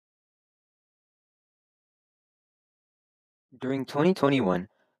During 2021,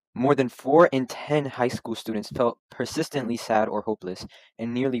 more than 4 in 10 high school students felt persistently sad or hopeless,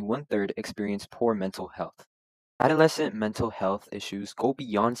 and nearly one-third experienced poor mental health. Adolescent mental health issues go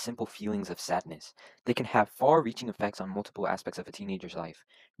beyond simple feelings of sadness. They can have far-reaching effects on multiple aspects of a teenager's life,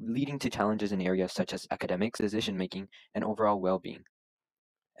 leading to challenges in areas such as academics, decision-making, and overall well-being.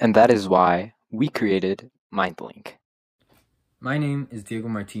 And that is why we created MindLink. My name is Diego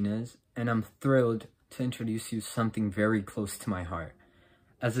Martinez, and I'm thrilled to introduce you something very close to my heart.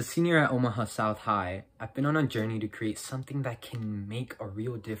 As a senior at Omaha South High, I've been on a journey to create something that can make a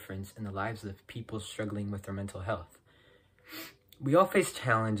real difference in the lives of people struggling with their mental health. We all face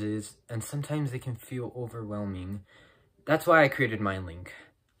challenges, and sometimes they can feel overwhelming. That's why I created MindLink,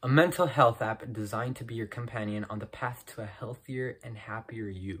 a mental health app designed to be your companion on the path to a healthier and happier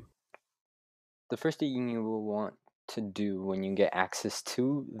you. The first thing you will want to do when you get access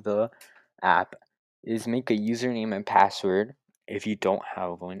to the app is make a username and password if you don't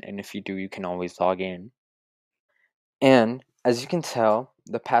have one, and if you do, you can always log in. And as you can tell,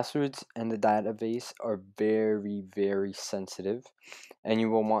 the passwords and the database are very, very sensitive, and you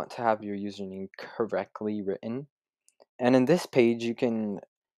will want to have your username correctly written. And in this page, you can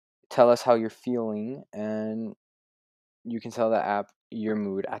tell us how you're feeling, and you can tell the app your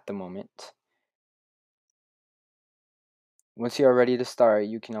mood at the moment. Once you are ready to start,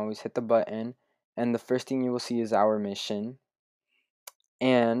 you can always hit the button, and the first thing you will see is our mission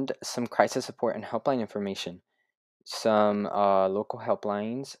and some crisis support and helpline information, some local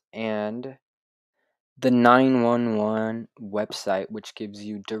helplines, and the 911 website, which gives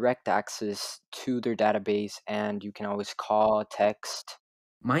you direct access to their database, and you can always call, text.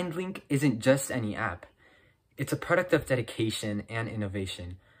 MindLink isn't just any app. It's a product of dedication and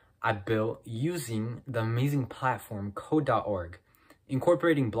innovation I built using the amazing platform code.org,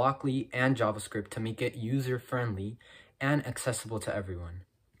 incorporating Blockly and JavaScript to make it user-friendly and accessible to everyone.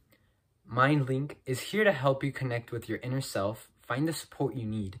 MindLink is here to help you connect with your inner self, find the support you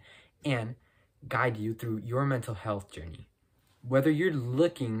need, and guide you through your mental health journey. Whether you're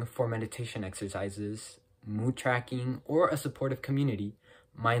looking for meditation exercises, mood tracking, or a supportive community,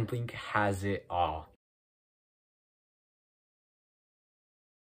 MindLink has it all.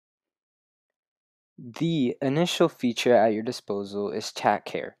 The initial feature at your disposal is Chat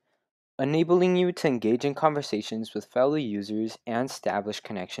Care, enabling you to engage in conversations with fellow users and establish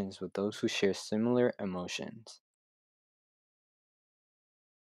connections with those who share similar emotions.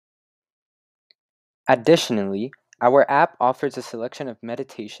 Additionally, our app offers a selection of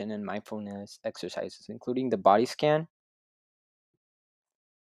meditation and mindfulness exercises, including the body scan,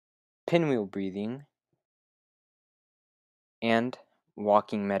 pinwheel breathing, and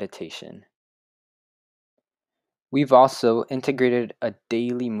walking meditation. We've also integrated a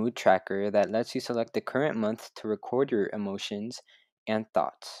daily mood tracker that lets you select the current month to record your emotions and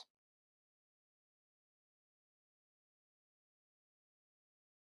thoughts.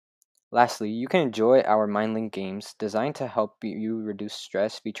 Lastly, you can enjoy our MindLink games designed to help you reduce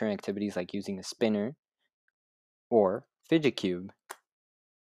stress, featuring activities like using a spinner or fidget cube.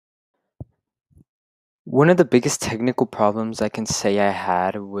 One of the biggest technical problems I can say I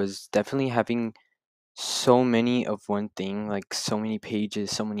had was definitely having so many of one thing, like so many pages,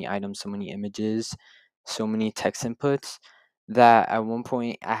 so many items, so many images, so many text inputs, that at one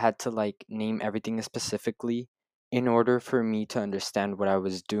point I had to like name everything specifically in order for me to understand what I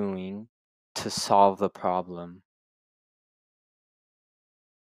was doing to solve the problem.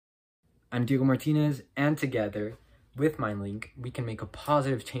 I'm Diego Martinez, and together, with MindLink, we can make a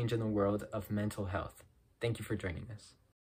positive change in the world of mental health. Thank you for joining us.